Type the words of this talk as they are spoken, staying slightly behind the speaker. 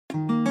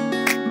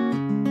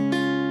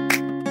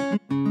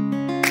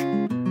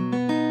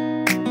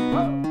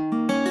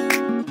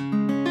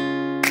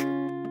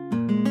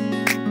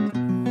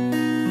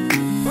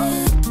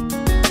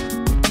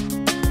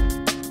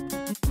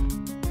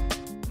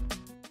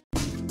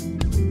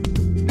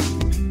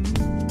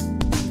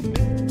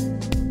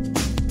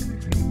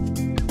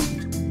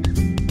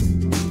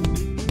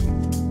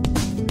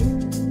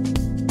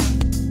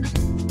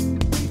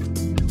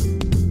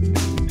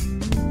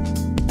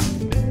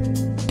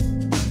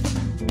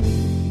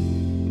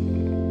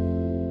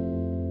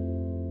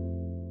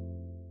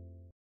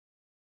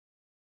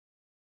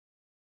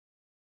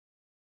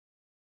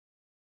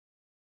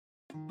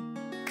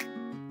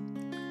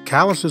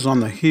Calluses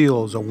on the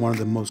heels are one of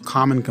the most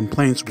common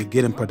complaints we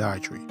get in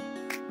podiatry.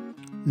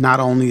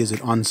 Not only is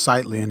it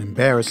unsightly and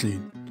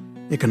embarrassing,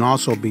 it can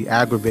also be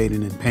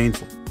aggravating and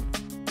painful.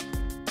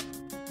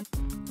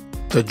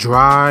 The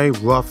dry,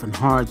 rough, and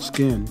hard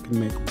skin can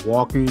make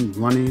walking,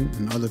 running,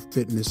 and other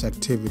fitness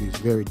activities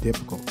very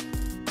difficult.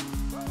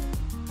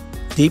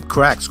 Deep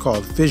cracks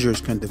called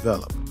fissures can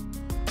develop.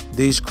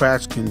 These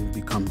cracks can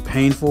become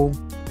painful,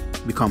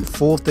 become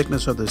full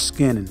thickness of the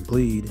skin and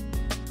bleed,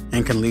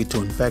 and can lead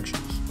to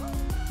infections.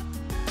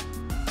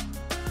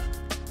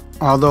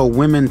 Although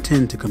women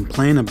tend to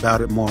complain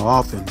about it more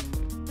often,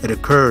 it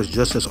occurs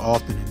just as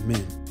often in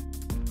men.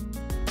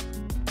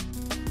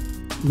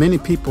 Many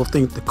people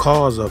think the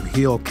cause of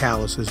heel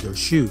callus is their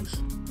shoes,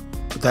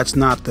 but that's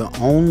not the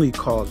only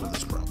cause of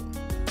this problem.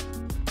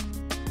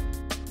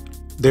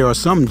 There are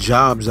some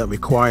jobs that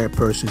require a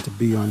person to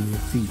be on their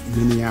feet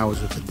many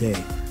hours of the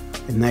day,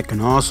 and that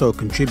can also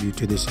contribute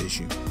to this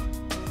issue.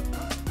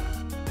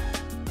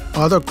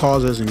 Other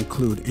causes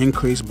include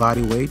increased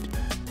body weight,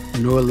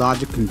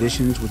 neurologic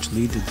conditions which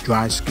lead to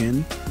dry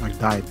skin, like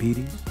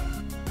diabetes,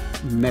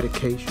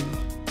 medications,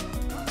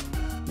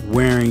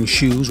 wearing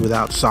shoes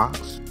without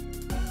socks,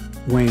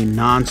 wearing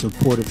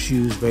non-supportive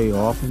shoes very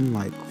often,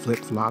 like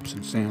flip-flops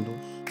and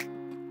sandals,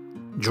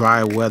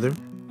 dry weather,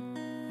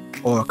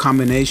 or a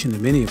combination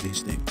of any of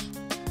these things.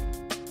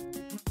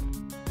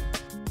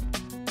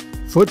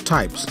 Foot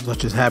types,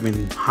 such as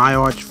having high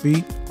arch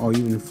feet or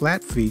even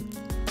flat feet,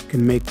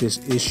 can make this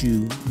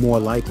issue more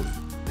likely.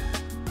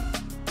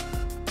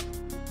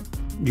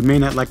 You may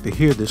not like to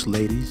hear this,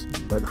 ladies,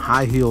 but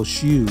high-heel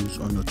shoes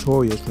are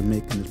notorious for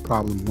making this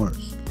problem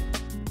worse,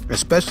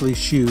 especially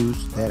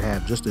shoes that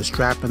have just a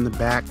strap in the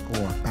back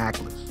or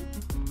backless.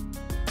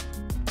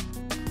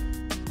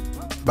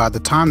 By the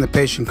time the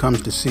patient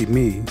comes to see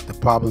me, the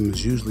problem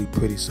is usually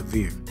pretty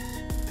severe.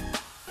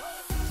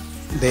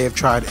 They have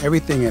tried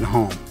everything at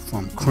home,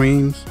 from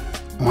creams,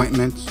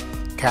 ointments,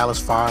 callus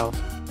files,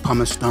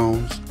 pumice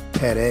stones,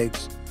 pet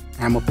eggs,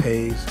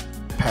 amylpase,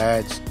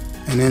 pads,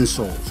 and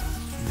insoles.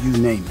 You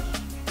name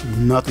it,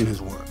 nothing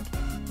has worked.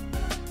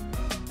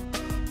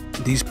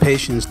 These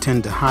patients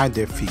tend to hide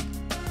their feet,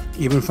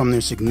 even from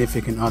their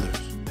significant others.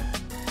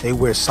 They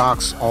wear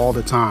socks all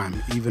the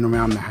time, even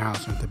around the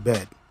house and to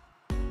bed.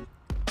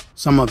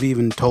 Some have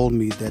even told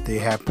me that they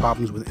have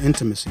problems with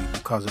intimacy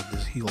because of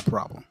this heel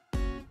problem.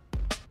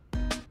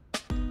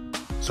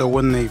 So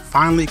when they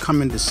finally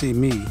come in to see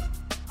me,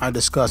 I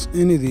discuss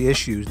any of the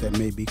issues that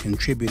may be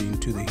contributing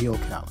to the heel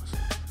callus.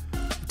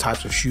 The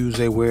types of shoes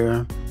they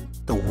wear,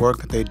 the work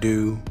that they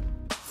do,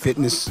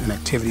 fitness and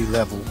activity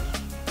level,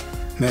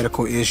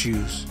 medical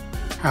issues,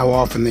 how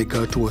often they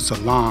go to a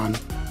salon,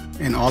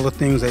 and all the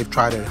things they've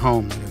tried at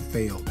home that have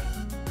failed.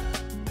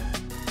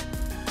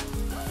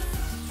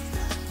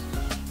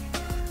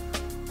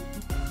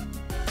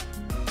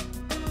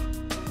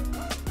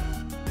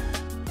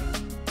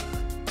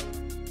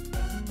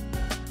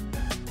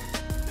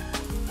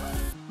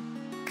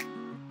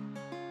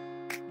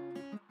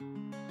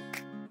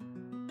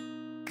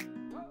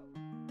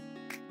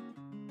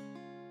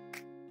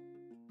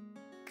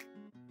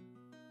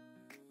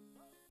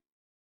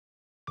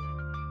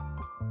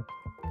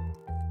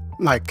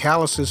 Like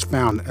calluses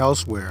found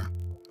elsewhere,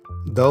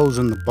 those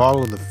in the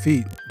ball of the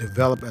feet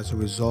develop as a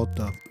result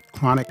of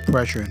chronic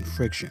pressure and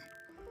friction.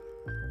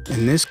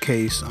 In this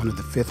case, under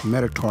the 5th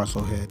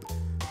metatarsal head,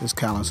 this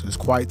callus is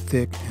quite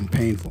thick and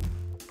painful.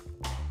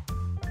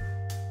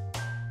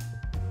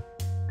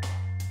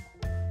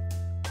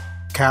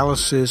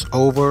 Calluses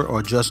over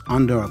or just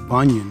under a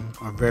bunion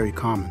are very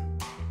common.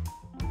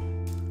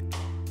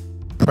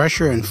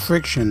 Pressure and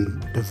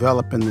friction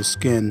develop in the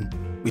skin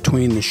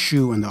between the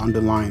shoe and the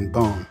underlying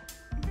bone,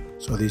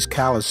 so these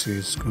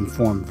calluses can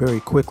form very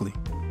quickly.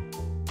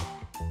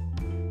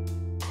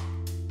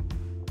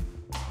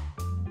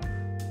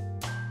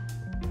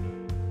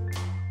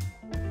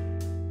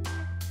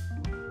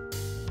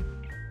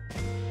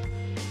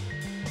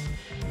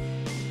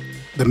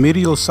 The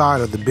medial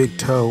side of the big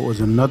toe is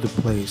another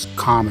place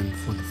common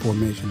for the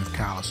formation of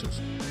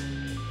calluses.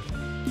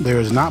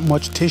 There is not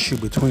much tissue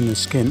between the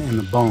skin and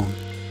the bone,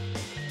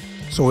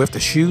 so if the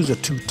shoes are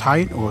too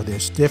tight or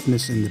there's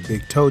stiffness in the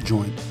big toe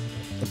joint,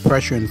 the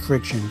pressure and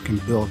friction can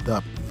build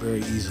up very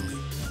easily.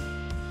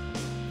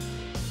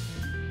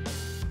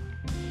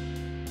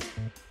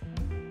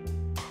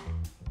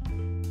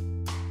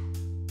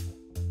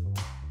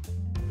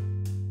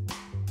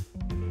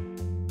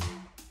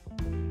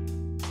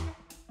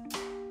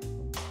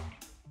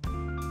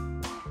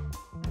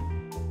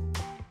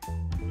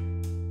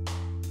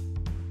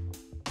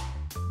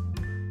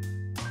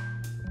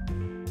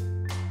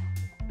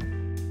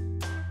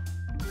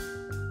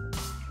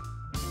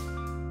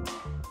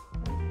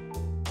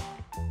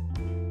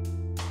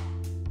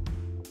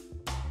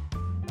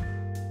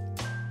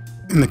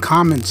 In the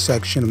comments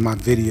section of my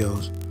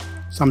videos,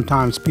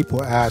 sometimes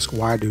people ask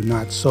why I do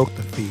not soak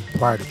the feet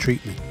prior to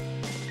treatment.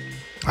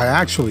 I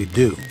actually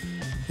do.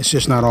 It's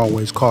just not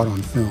always caught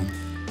on film.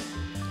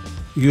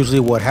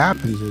 Usually what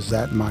happens is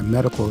that my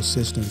medical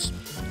assistants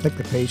take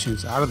the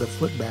patients out of the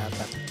foot bath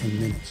after 10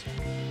 minutes,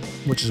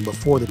 which is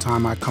before the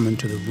time I come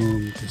into the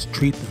room to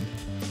treat them.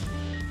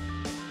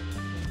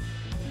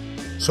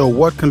 So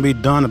what can be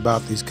done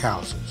about these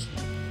calluses?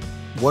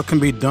 What can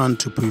be done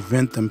to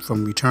prevent them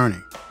from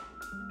returning?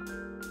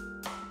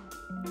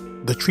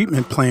 The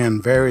treatment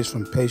plan varies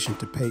from patient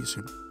to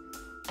patient,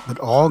 but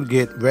all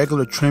get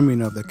regular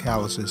trimming of the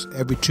calluses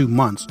every 2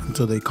 months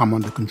until they come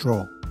under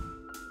control.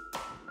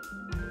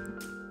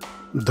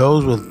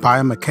 Those with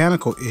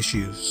biomechanical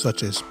issues,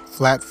 such as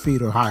flat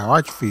feet or high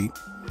arch feet,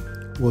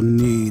 will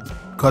need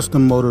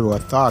custom molded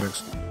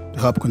orthotics to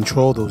help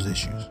control those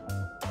issues.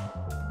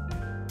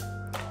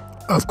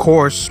 Of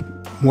course,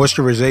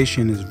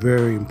 moisturization is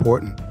very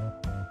important.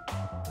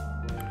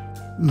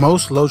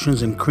 Most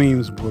lotions and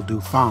creams will do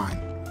fine,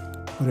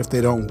 but if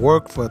they don't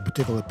work for a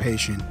particular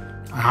patient,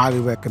 I highly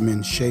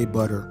recommend shea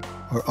butter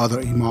or other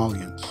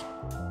emollients.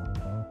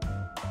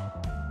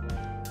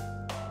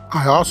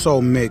 I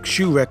also make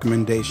shoe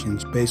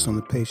recommendations based on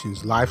the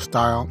patient's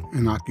lifestyle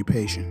and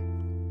occupation.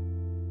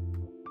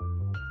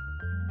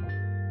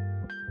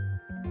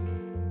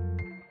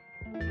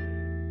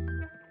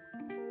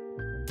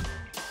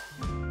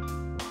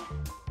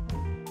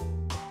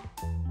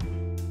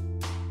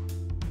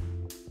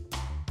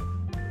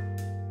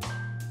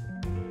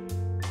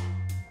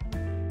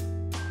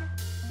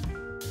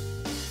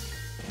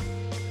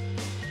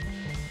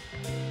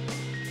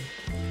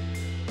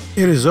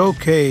 It is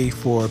okay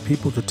for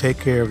people to take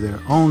care of their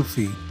own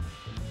feet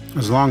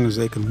as long as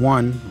they can,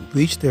 1,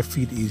 reach their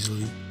feet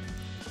easily,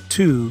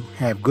 2,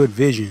 have good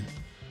vision,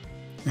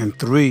 and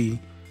 3,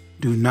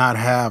 do not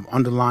have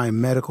underlying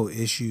medical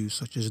issues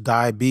such as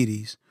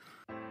diabetes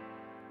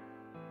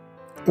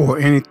or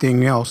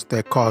anything else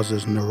that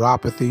causes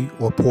neuropathy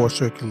or poor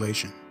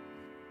circulation.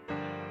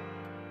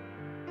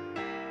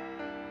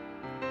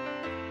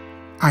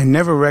 I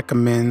never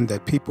recommend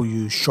that people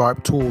use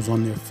sharp tools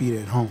on their feet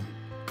at home.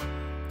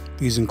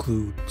 These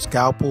include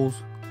scalpels,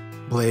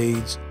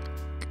 blades,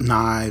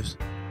 knives,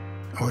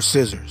 or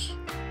scissors.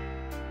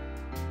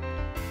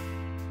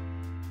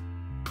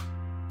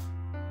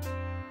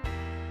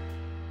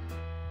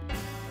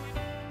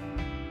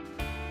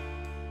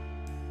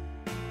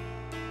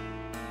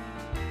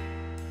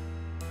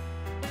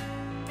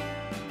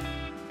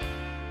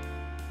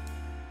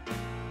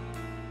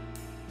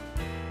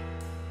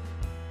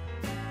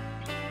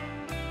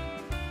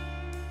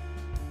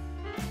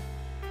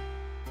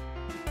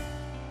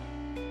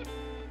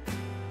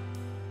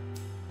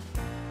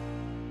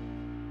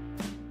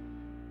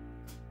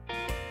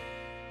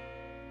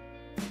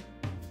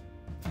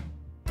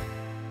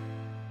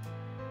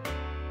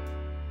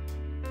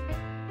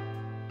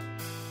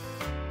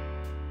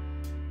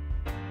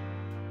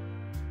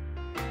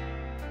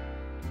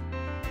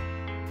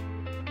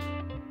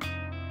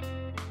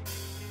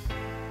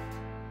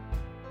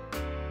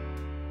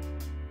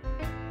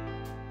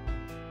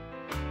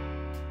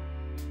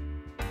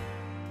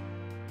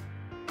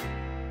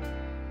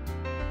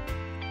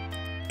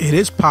 It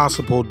is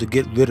possible to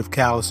get rid of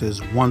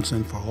calluses once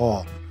and for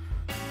all,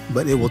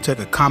 but it will take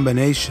a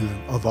combination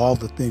of all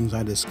the things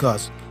I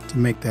discussed to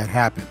make that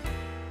happen.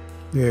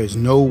 There is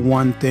no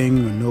one thing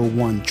or no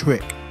one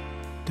trick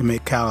to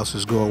make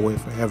calluses go away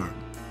forever.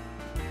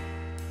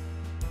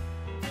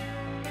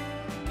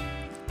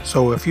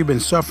 So if you've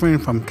been suffering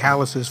from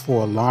calluses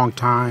for a long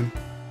time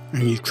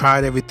and you've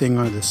tried everything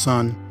under the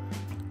sun,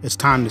 it's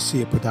time to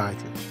see a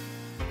podiatrist.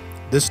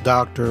 This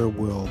doctor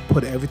will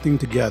put everything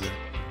together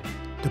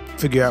to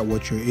figure out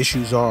what your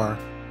issues are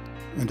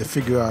and to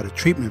figure out a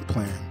treatment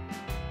plan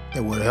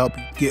that will help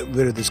you get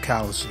rid of these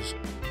calluses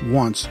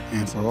once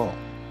and for all.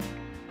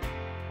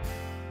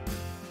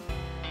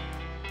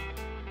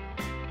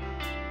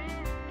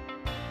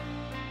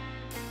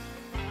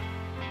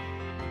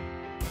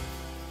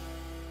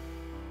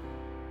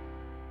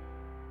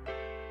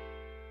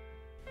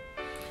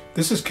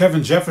 This is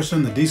Kevin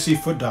Jefferson, the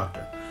DC Foot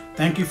Doctor.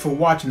 Thank you for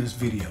watching this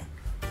video.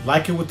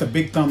 Like it with a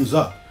big thumbs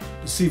up.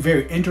 To see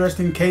very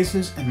interesting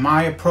cases and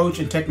my approach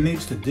and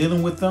techniques to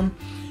dealing with them,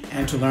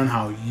 and to learn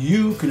how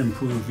you can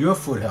improve your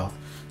foot health,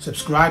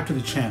 subscribe to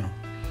the channel.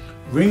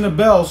 Ring the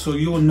bell so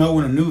you will know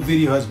when a new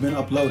video has been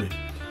uploaded.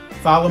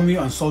 Follow me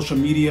on social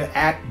media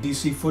at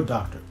DC Foot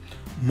Doctor.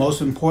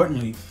 Most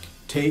importantly,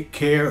 take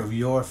care of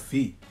your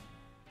feet.